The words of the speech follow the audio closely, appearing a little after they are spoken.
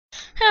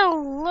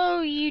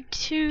Hello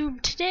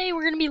YouTube. Today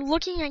we're gonna be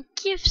looking at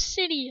Gift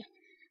City.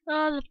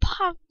 Not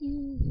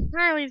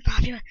really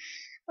popular.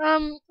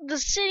 The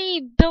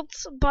city built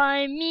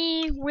by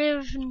me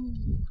with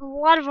a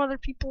lot of other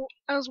people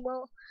as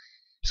well.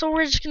 So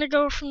we're just gonna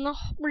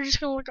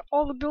look at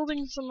all the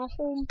buildings on the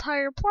whole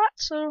entire plot.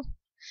 So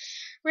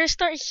we're gonna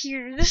start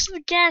here. This is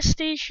the gas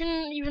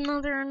station, even though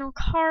there are no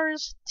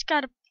cars. It's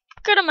got a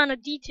good amount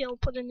of detail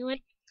put into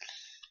it.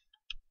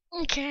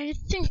 Okay, I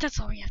think that's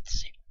all we have to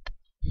say.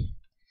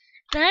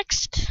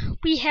 Next,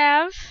 we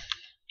have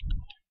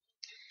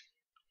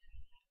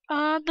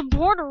the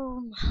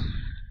boardroom.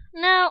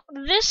 Now,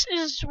 this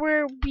is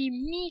where we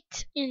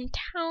meet in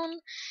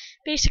town.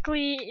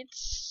 Basically,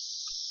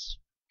 it's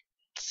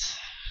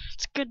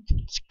good.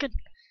 It's good.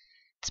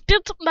 It's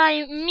built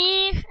by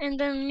me, and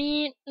then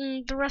me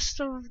and the rest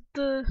of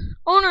the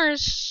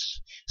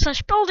owners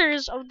 /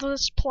 builders of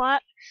this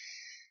plot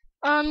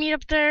meet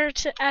up there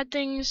to add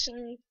things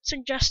and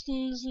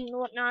suggestions and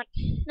whatnot.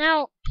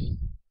 Now,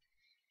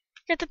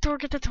 get the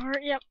tour,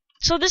 yep.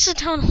 So this is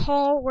town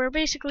hall where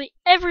basically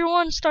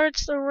everyone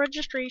starts their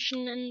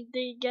registration and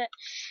they get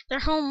their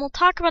home. We'll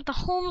talk about the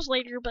homes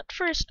later, but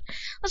first,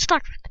 let's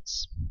talk about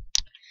this.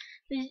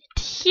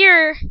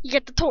 Here, you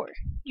get the tour.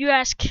 You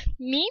ask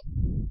me,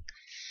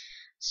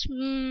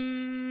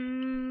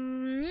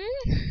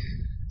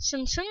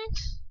 Simpson,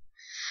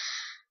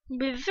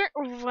 with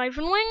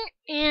Riven Wing,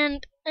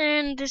 and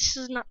this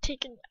is not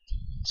taken yet.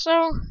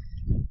 So,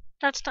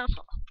 that's town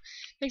hall.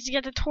 Next, you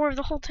get the tour of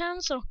the whole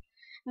town, so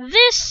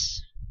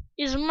this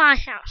is my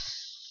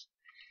house.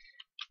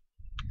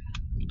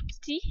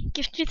 See?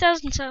 Gift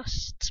 2000's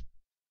house. It's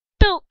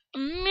built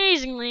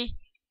amazingly.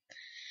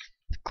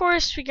 Of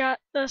course, we got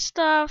the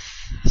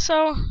stuff,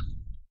 so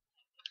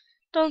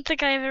don't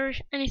think I have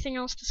anything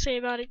else to say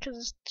about it,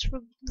 because it's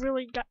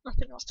really got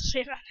nothing else to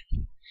say about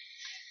it.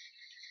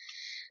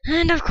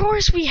 And of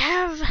course, we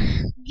have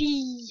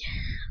the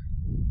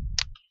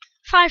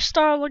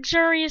 5-star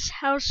luxurious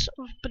house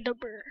of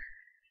Badubber.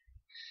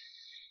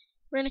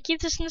 We're gonna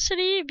keep this in the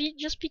city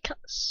just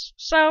because.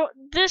 So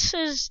there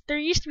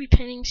used to be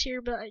paintings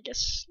here, but I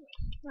guess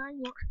not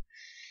anymore.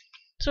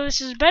 So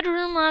this is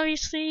bedroom,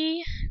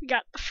 obviously. We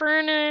got the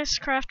furnace,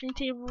 crafting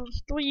table,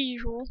 the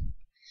usual.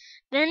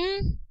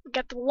 Then we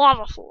got the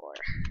lava floor.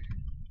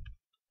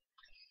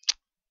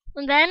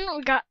 And then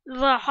we got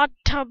the hot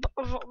tub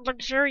of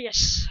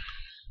luxurious,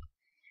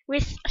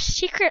 with a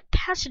secret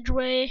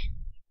passageway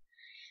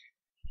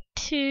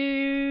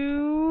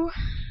to,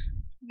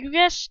 you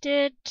guessed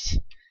it,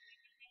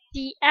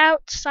 the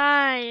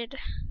outside,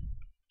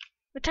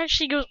 which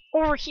actually goes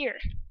over here,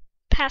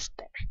 past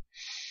there.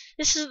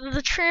 This is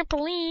the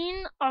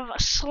trampoline of a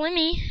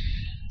Slim.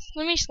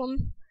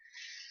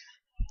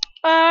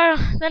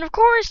 Then of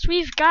course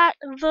we've got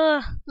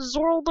the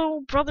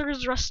Zorldo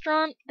Brothers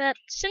restaurant that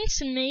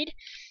Simpson made,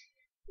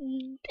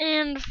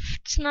 and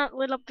it's not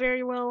lit up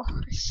very well.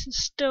 This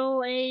is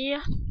still a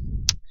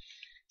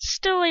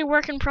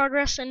work in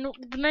progress. And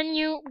the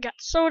menu, we got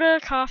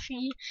soda,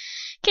 coffee,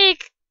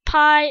 cake,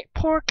 pie,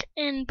 pork,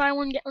 and buy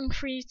one get one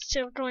free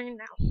sale going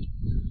now.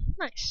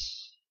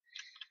 Nice.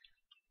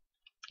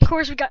 Of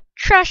course, we got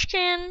trash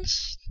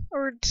cans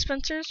or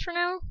dispensers for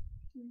now.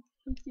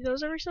 Empty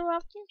those every so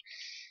often.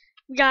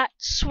 We got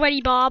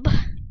Sweaty Bob.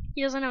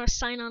 He doesn't have a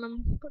sign on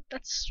him, but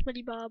that's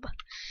Sweaty Bob.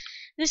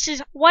 This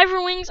is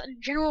Wyvern Wings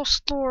General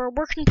Store,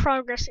 work in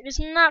progress. It is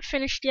not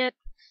finished yet,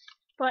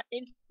 but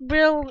it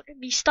will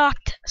be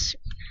stocked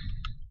soon.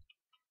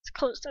 It's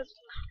closed as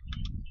well.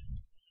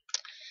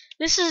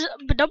 This is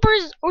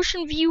Badubber's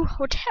Ocean View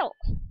Hotel.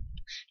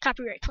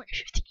 Copyright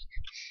 2015.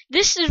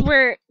 This is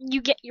where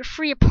you get your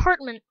free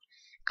apartment.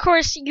 Of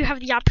course, you have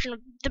the option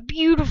of the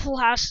beautiful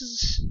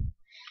houses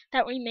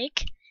that we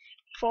make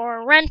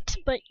for rent,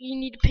 but you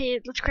need to pay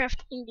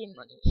Witchcraft in-game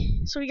money.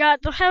 So we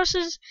got the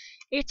houses.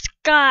 It's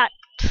got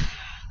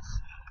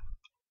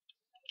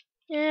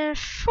 4, 5.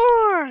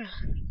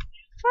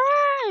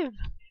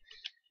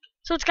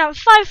 So it's got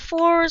 5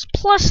 floors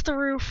plus the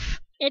roof.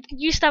 It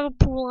used to have a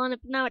pool on it,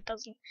 but now it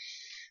doesn't.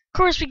 Of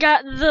course, we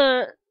got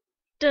the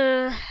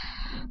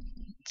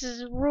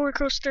roller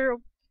coaster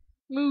of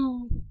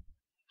Moo.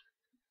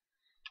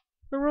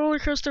 The roller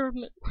coaster of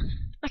Moo.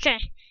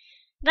 Okay,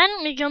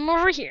 then we come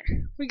over here.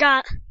 We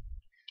got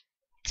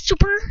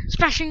Super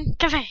Smashing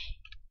Cafe.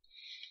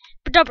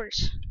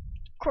 Badubber's,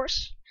 of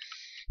course.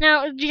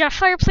 Now we got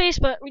fireplace,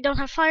 but we don't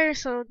have fire,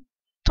 so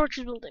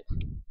torches will do.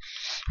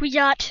 We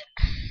got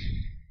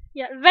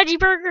veggie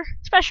burger,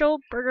 special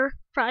burger,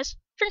 fries,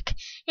 drink,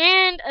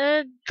 and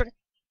a drink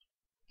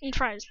and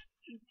fries.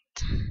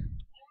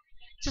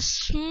 It's a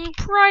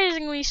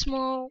surprisingly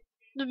small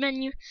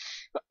menu.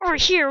 But over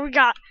here we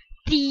got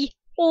the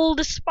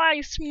Old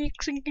Spice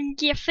Mexican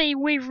Cafe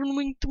Wyvern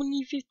Wing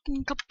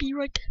 2015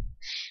 copyright.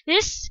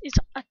 This is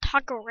a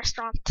taco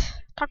restaurant.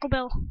 Taco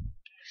Bell.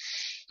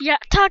 Yeah,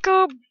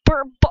 taco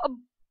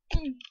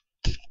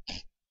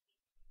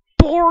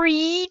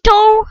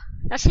burrito?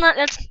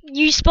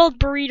 You spelled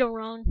burrito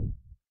wrong. You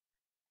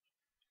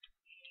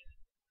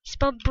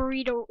spelled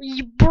burrito.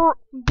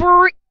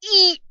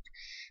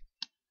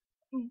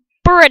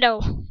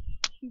 Burrito.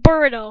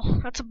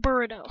 Burrito. That's a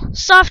burrito.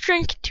 Soft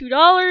drink,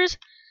 $2.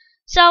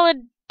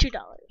 Salad, $2.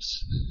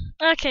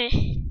 Okay.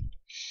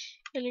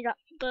 Then we got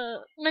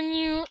the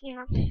menu.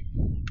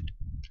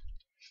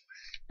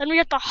 Then we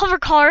got the hover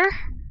car.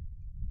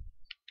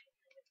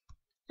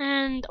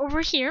 And over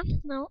here,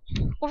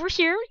 over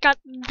here, we got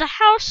the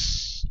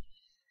house.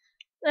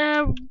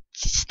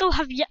 Still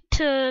have yet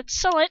to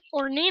sell it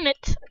or name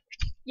it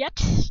yet.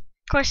 Of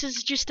course,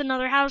 it's just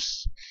another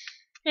house.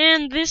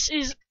 And this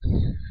is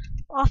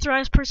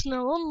authorized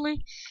personnel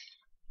only.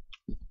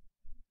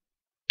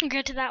 We'll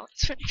get to that when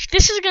it's finished.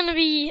 This is going to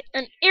be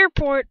an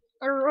airport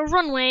or a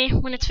runway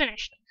when it's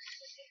finished.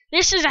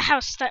 This is a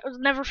house that was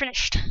never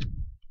finished.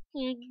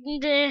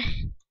 It's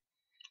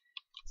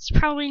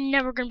probably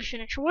never going to be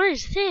finished. What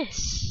is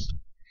this?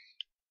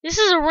 This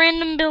is a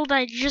random build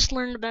I just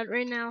learned about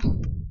right now.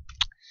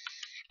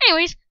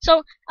 Anyways,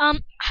 so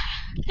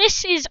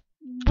this is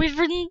with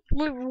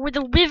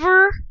the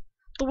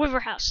Wiver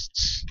House.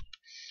 It's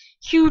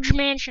huge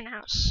mansion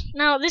house.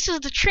 Now this is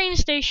the train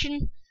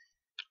station,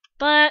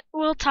 but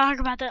we'll talk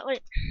about that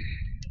later.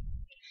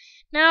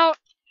 Now,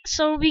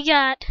 so we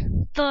got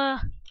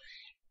the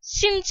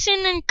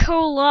Simpson &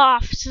 Co. Law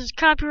Offices,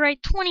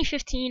 copyright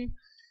 2015.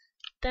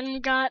 Then we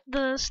got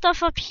the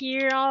stuff up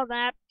here, all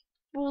that.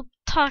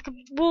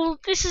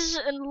 This is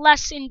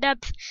less in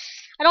depth.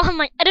 I don't have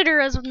my editor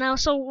as of now,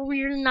 so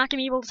we're not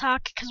gonna be able to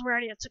talk because we're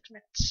already at 6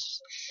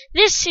 minutes.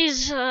 This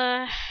is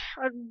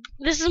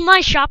my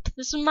shop.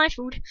 This is my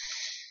food: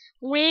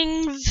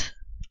 wings,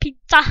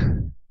 pizza,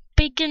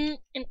 bacon,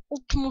 and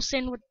Ultimo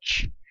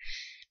sandwich.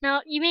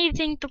 Now you may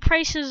think the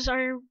prices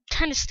are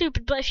kind of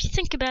stupid, but if you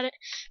think about it,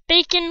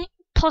 bacon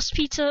plus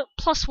pizza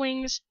plus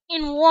wings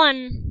in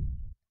one,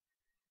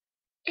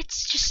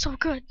 it's just so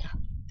good.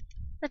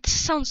 That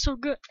sounds so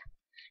good.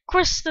 Of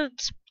course,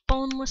 it's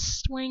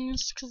boneless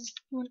wings, because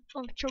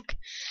I'm a joke.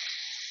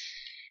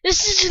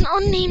 This is an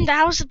unnamed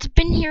house that's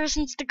been here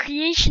since the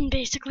creation,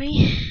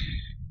 basically.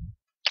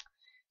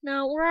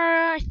 Now,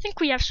 I think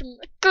we have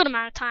a good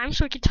amount of time,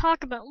 so we can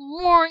talk about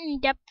more in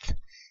depth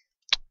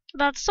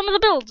about some of the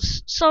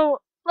builds.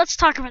 So, let's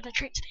talk about the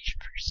train station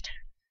first.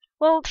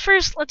 Well,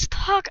 first, let's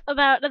talk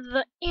about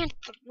the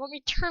anthem. Let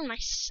me turn my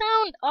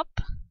sound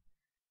up.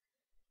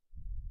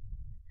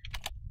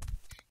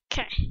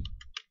 Okay,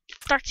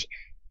 starts here.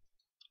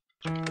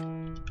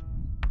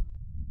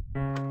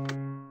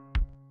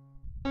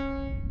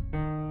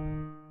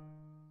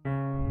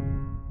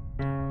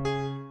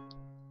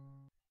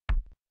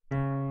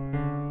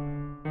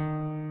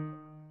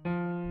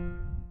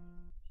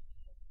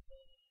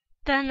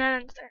 Then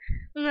that ends there.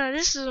 No,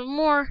 this is a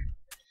more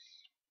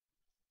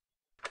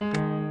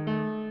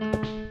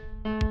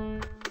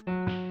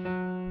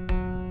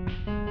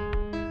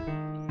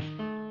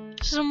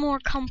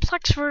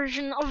complex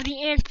version of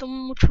the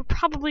anthem, which we're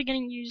probably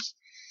going to use.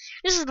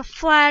 This is the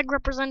flag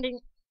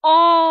representing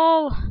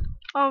all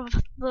of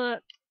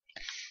the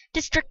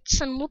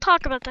districts, and we'll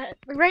talk about that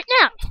right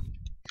now.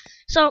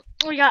 So,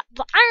 we got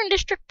the Iron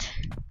District,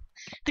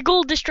 the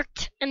Gold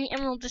District, and the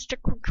Emerald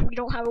District, which we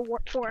don't have a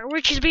warp for,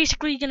 which is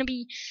basically going to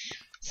be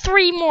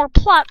 3 more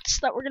plots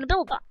that we're going to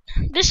build on.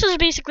 This is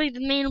basically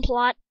the main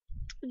plot.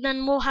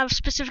 Then we'll have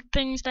specific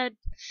things that,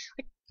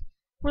 like,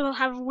 we'll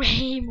have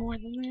way more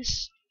than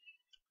this.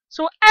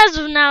 So as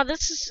of now,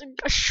 this is going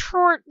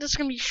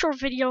to be a short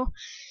video,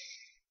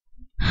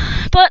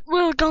 but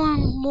we'll go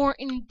more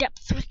in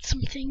depth with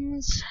some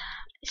things.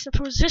 I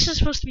suppose this is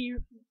supposed to be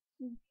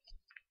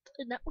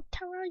a network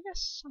tower, I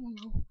guess? I don't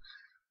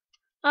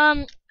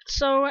know.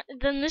 So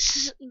then this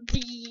is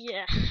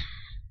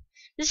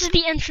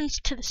the entrance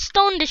to the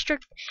Stone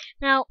District.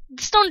 Now,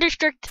 the Stone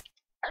District,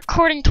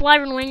 according to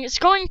Wyvern Wing, is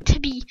going to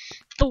be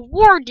the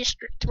War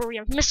District, where we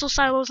have missile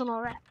silos and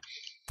all that.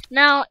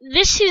 Now,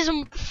 this is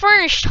a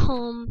furnished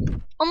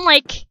home,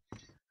 unlike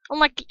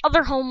the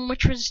other home,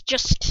 which was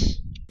just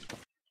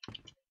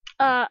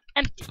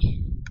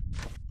empty.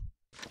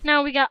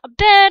 Now we got a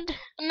bed,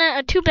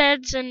 2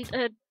 beds, and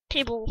a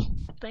table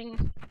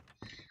thing,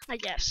 I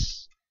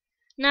guess.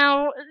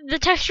 Now, the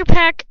texture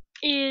pack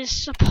is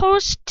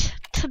supposed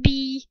to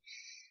be,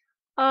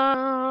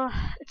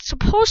 it's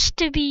supposed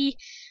to be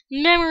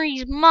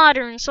Memories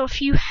Modern, so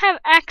if you have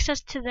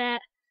access to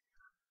that,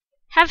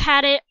 have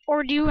had it,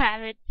 or do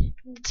have it,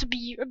 to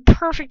be a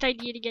perfect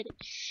idea to get it.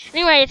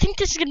 Anyway, I think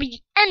this is going to be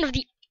the end of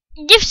the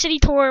Gift City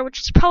tour, which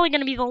is probably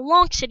going to be the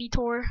Lonk City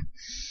tour.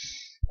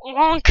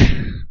 Lonk.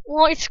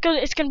 Well, it's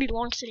gonna be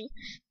Lonk City.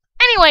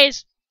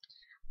 Anyways,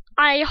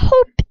 I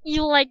hope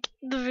you like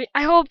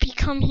I hope you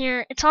come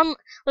here. It's on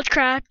Let's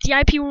Craft. The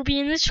IP will be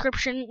in the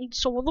description, and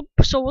so will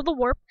the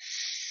warp.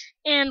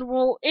 And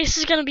this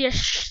is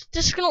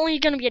only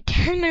gonna be a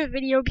 10-minute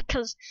video,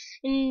 because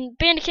in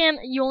Bandicam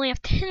you only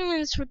have 10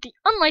 minutes with the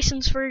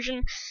unlicensed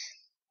version.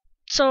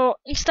 So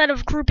instead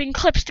of grouping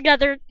clips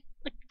together,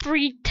 like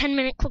 3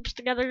 10-minute clips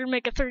together to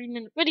make a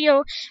 30-minute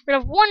video, we're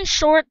gonna have one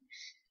short,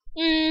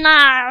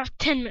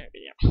 10-minute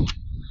video.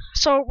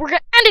 So we're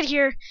gonna end it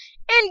here.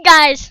 And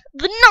guys,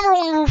 the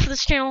 #1 rule for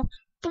this channel,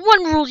 the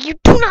one rule you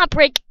do not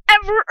break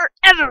ever or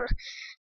ever,